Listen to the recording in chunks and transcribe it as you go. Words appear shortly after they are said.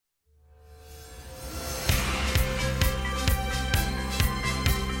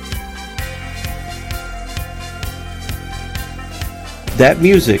That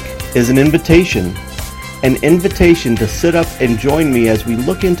music is an invitation to sit up and join me as we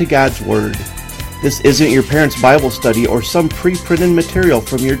look into God's Word. This isn't your parents' Bible study or some pre-printed material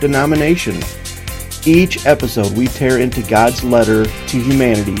from your denomination. Each episode we tear into God's letter to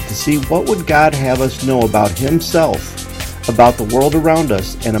humanity to see what would God have us know about Himself, about the world around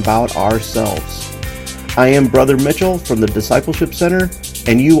us, and about ourselves. I am Brother Mitchell from the Discipleship Center,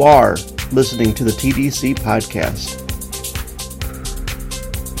 and you are listening to the TDC Podcast.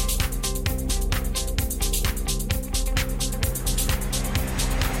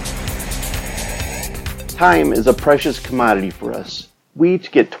 Time is a precious commodity for us. We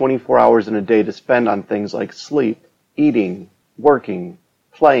each get 24 hours in a day to spend on things like sleep, eating, working,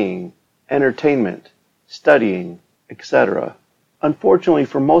 playing, entertainment, studying, etc. Unfortunately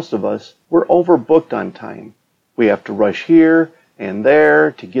for most of us, we're overbooked on time. We have to rush here and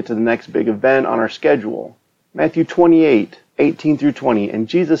there to get to the next big event on our schedule. Matthew 28:18 through 20, and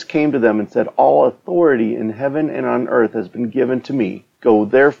Jesus came to them and said, "All authority in heaven and on earth has been given to me. Go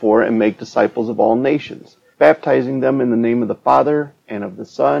therefore and make disciples of all nations, baptizing them in the name of the Father, and of the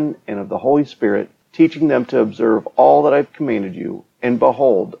Son, and of the Holy Spirit, teaching them to observe all that I've commanded you. And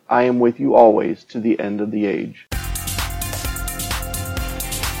behold, I am with you always to the end of the age."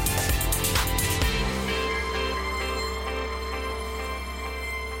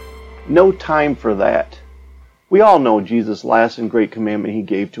 No time for that. We all know Jesus' last and great commandment He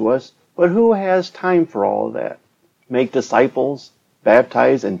gave to us, but who has time for all of that? Make disciples,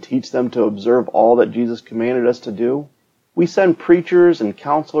 baptize, and teach them to observe all that Jesus commanded us to do? We send preachers and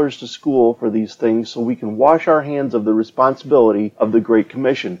counselors to school for these things so we can wash our hands of the responsibility of the Great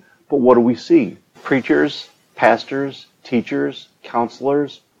Commission. But what do we see? Preachers, pastors, teachers,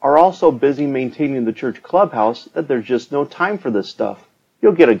 counselors are also busy maintaining the church clubhouse that there's just no time for this stuff.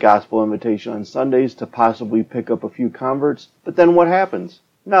 You'll get a gospel invitation on Sundays to possibly pick up a few converts, but then what happens?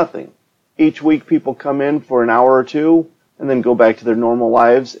 Nothing. Each week people come in for an hour or two and then go back to their normal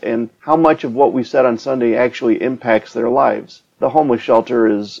lives, and how much of what we said on Sunday actually impacts their lives? The homeless shelter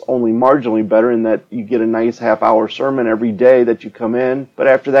is only marginally better in that you get a nice half-hour sermon every day that you come in, but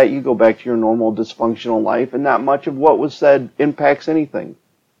after that you go back to your normal dysfunctional life, and not much of what was said impacts anything.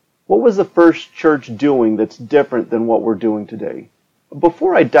 What was the first church doing that's different than what we're doing today?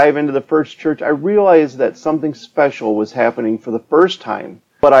 Before I dive into the first church, I realized that something special was happening for the first time.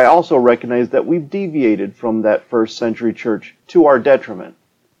 But I also recognize that we've deviated from that first century church to our detriment.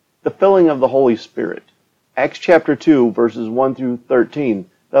 The filling of the Holy Spirit. Acts chapter 2, verses 1 through 13.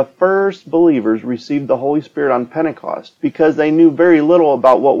 The first believers received the Holy Spirit on Pentecost because they knew very little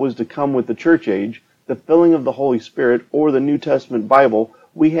about what was to come with the church age. The filling of the Holy Spirit, or the New Testament Bible,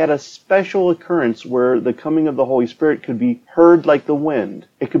 we had a special occurrence where the coming of the Holy Spirit could be heard like the wind.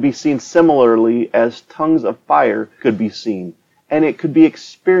 It could be seen similarly as tongues of fire could be seen. And it could be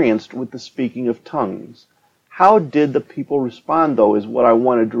experienced with the speaking of tongues. How did the people respond, though, is what I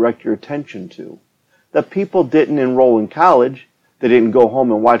want to direct your attention to. The people didn't enroll in college. They didn't go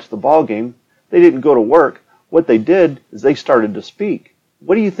home and watch the ball game. They didn't go to work. What they did is they started to speak.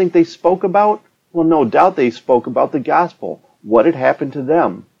 What do you think they spoke about? Well, no doubt they spoke about the gospel, what had happened to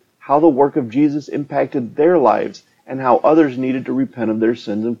them, how the work of Jesus impacted their lives, and how others needed to repent of their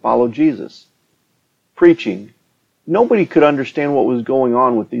sins and follow Jesus. Preaching. Nobody could understand what was going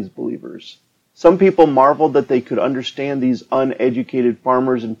on with these believers. Some people marveled that they could understand these uneducated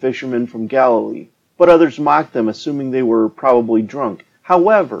farmers and fishermen from Galilee, but others mocked them, assuming they were probably drunk.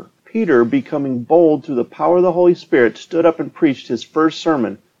 However, Peter, becoming bold through the power of the Holy Spirit, stood up and preached his first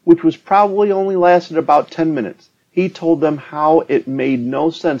sermon, which was probably only lasted about 10 minutes. He told them how it made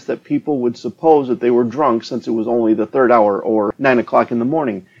no sense that people would suppose that they were drunk since it was only the third hour or 9 o'clock in the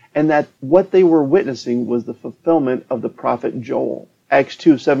morning, and that what they were witnessing was the fulfillment of the prophet Joel. Acts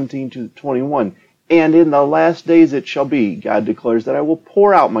 2:17-21. And in the last days it shall be, God declares, that I will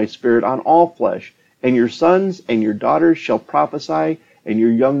pour out my Spirit on all flesh, and your sons and your daughters shall prophesy, and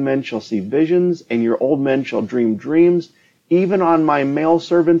your young men shall see visions, and your old men shall dream dreams. Even on my male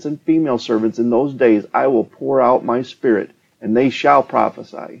servants and female servants in those days I will pour out my Spirit, and they shall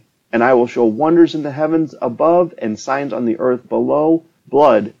prophesy. And I will show wonders in the heavens above, and signs on the earth below,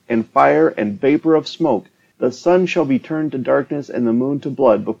 blood, and fire, and vapor of smoke. The sun shall be turned to darkness, and the moon to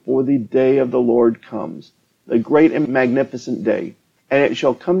blood, before the day of the Lord comes, the great and magnificent day. And it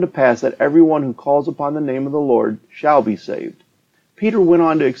shall come to pass that everyone who calls upon the name of the Lord shall be saved. Peter went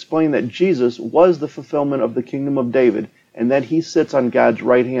on to explain that Jesus was the fulfillment of the kingdom of David, and that he sits on God's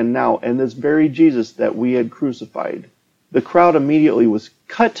right hand now, and this very Jesus that we had crucified. The crowd immediately was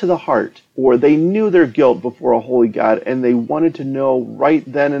cut to the heart, or they knew their guilt before a holy God, and they wanted to know right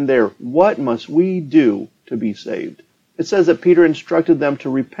then and there, what must we do to be saved? It says that Peter instructed them to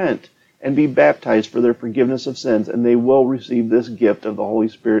repent and be baptized for their forgiveness of sins, and they will receive this gift of the Holy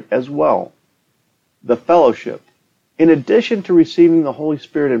Spirit as well. The fellowship. In addition to receiving the Holy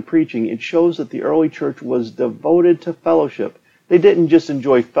Spirit and preaching, it shows that the early church was devoted to fellowship. They didn't just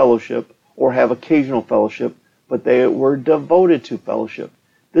enjoy fellowship or have occasional fellowship, but they were devoted to fellowship.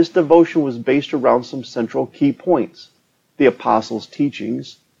 This devotion was based around some central key points: the apostles'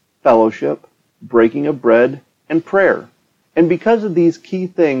 teachings, fellowship, breaking of bread, and prayer. And because of these key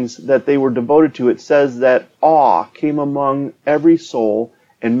things that they were devoted to, it says that awe came among every soul,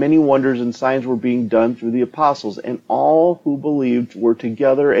 and many wonders and signs were being done through the apostles, and all who believed were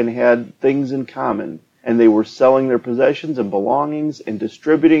together and had things in common. And they were selling their possessions and belongings and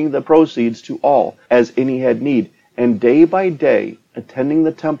distributing the proceeds to all, as any had need. And day by day, attending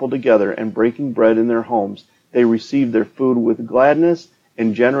the temple together and breaking bread in their homes, they received their food with gladness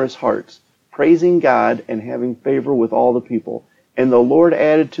and generous hearts, praising God and having favor with all the people. And the Lord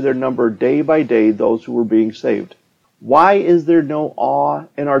added to their number day by day those who were being saved. Why is there no awe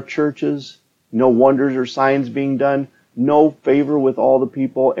in our churches, no wonders or signs being done, no favor with all the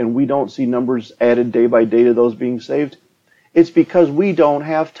people, and we don't see numbers added day by day to those being saved? It's because we don't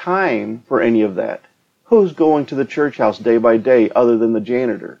have time for any of that. Who's going to the church house day by day other than the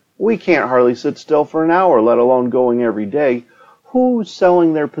janitor? We can't hardly sit still for an hour, let alone going every day. Who's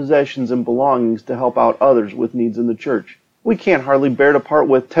selling their possessions and belongings to help out others with needs in the church? We can't hardly bear to part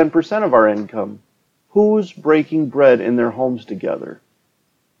with 10% of our income. Who's breaking bread in their homes together?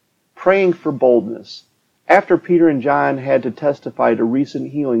 Praying for boldness. After Peter and John had to testify to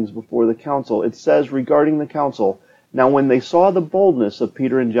recent healings before the council, it says regarding the council, "Now when they saw the boldness of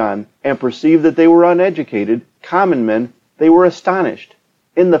Peter and John, and perceived that they were uneducated, common men, they were astonished."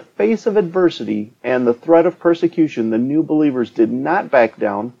 In the face of adversity and the threat of persecution, the new believers did not back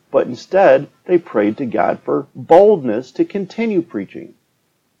down, but instead they prayed to God for boldness to continue preaching.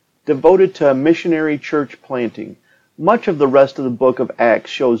 Devoted to missionary church planting. Much of the rest of the book of Acts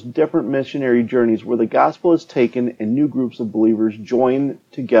shows different missionary journeys where the gospel is taken and new groups of believers join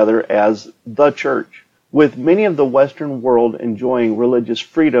together as the church. With many of the Western world enjoying religious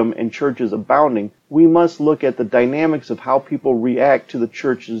freedom and churches abounding, we must look at the dynamics of how people react to the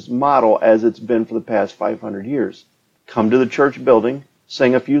church's model as it's been for the past 500 years. Come to the church building,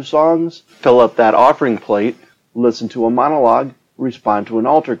 sing a few songs, fill up that offering plate, listen to a monologue, respond to an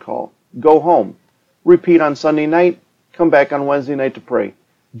altar call, go home, repeat on Sunday night, come back on Wednesday night to pray.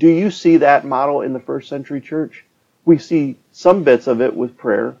 Do you see that model in the first century church? We see some bits of it with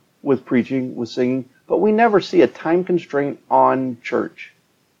prayer, with preaching, with singing, but we never see a time constraint on church.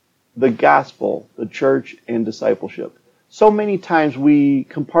 The gospel, the church, and discipleship. So many times we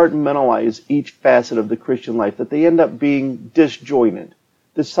compartmentalize each facet of the Christian life that they end up being disjointed.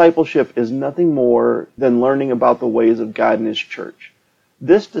 Discipleship is nothing more than learning about the ways of God and His church.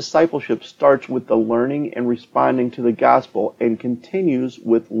 This discipleship starts with the learning and responding to the gospel and continues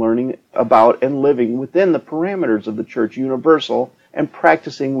with learning about and living within the parameters of the church universal and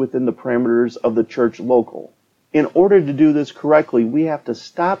practicing within the parameters of the church local. In order to do this correctly, we have to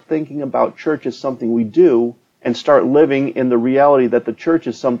stop thinking about church as something we do and start living in the reality that the church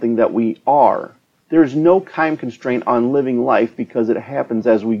is something that we are. There is no time constraint on living life because it happens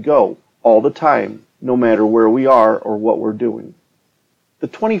as we go, all the time, no matter where we are or what we're doing. The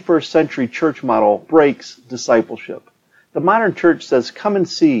 21st century church model breaks discipleship. The modern church says, come and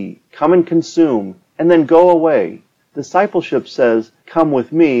see, come and consume, and then go away. Discipleship says, come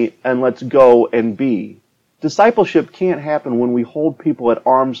with me and let's go and be. Discipleship can't happen when we hold people at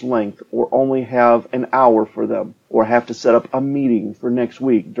arm's length or only have an hour for them or have to set up a meeting for next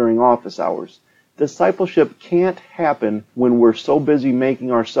week during office hours. Discipleship can't happen when we're so busy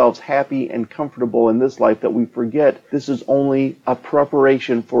making ourselves happy and comfortable in this life that we forget this is only a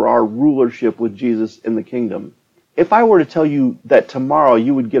preparation for our rulership with Jesus in the kingdom. If I were to tell you that tomorrow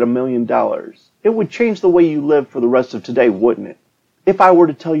you would get $1 million, it would change the way you live for the rest of today, wouldn't it? If I were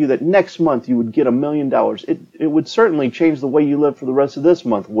to tell you that next month you would get $1 million, it would certainly change the way you live for the rest of this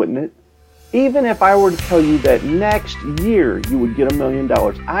month, wouldn't it? Even if I were to tell you that next year you would get $1 million,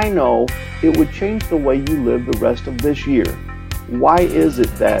 I know it would change the way you live the rest of this year. Why is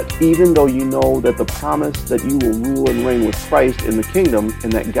it that even though you know that the promise that you will rule and reign with Christ in the kingdom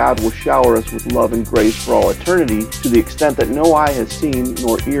and that God will shower us with love and grace for all eternity to the extent that no eye has seen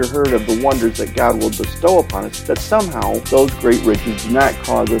nor ear heard of the wonders that God will bestow upon us, that somehow those great riches do not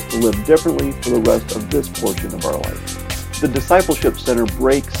cause us to live differently for the rest of this portion of our life? The Discipleship Center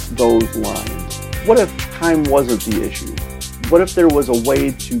breaks those lines. What if time wasn't the issue? What if there was a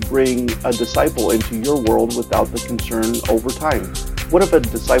way to bring a disciple into your world without the concern over time? What if a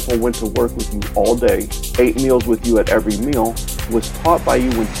disciple went to work with you all day, ate meals with you at every meal, was taught by you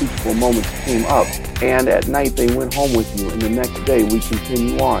when teachable moments came up, and at night they went home with you, and the next day we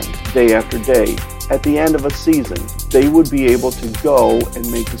continue on, day after day? At the end of a season, they would be able to go and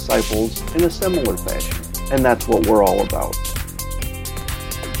make disciples in a similar fashion. And that's what we're all about.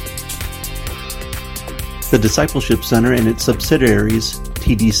 The Discipleship Center and its subsidiaries,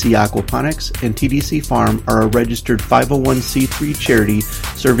 TDC Aquaponics and TDC Farm, are a registered 501c3 charity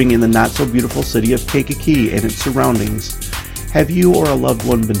serving in the not-so-beautiful city of Kankakee and its surroundings. Have you or a loved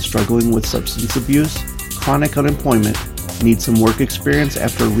one been struggling with substance abuse, chronic unemployment, need some work experience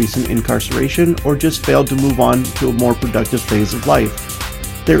after a recent incarceration, or just failed to move on to a more productive phase of life?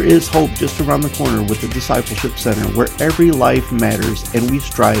 There is hope just around the corner with the Discipleship Center, where every life matters and we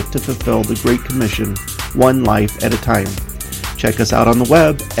strive to fulfill the Great Commission, one life at a time. Check us out on the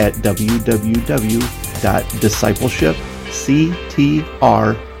web at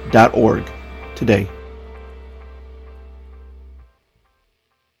www.discipleshipctr.org today.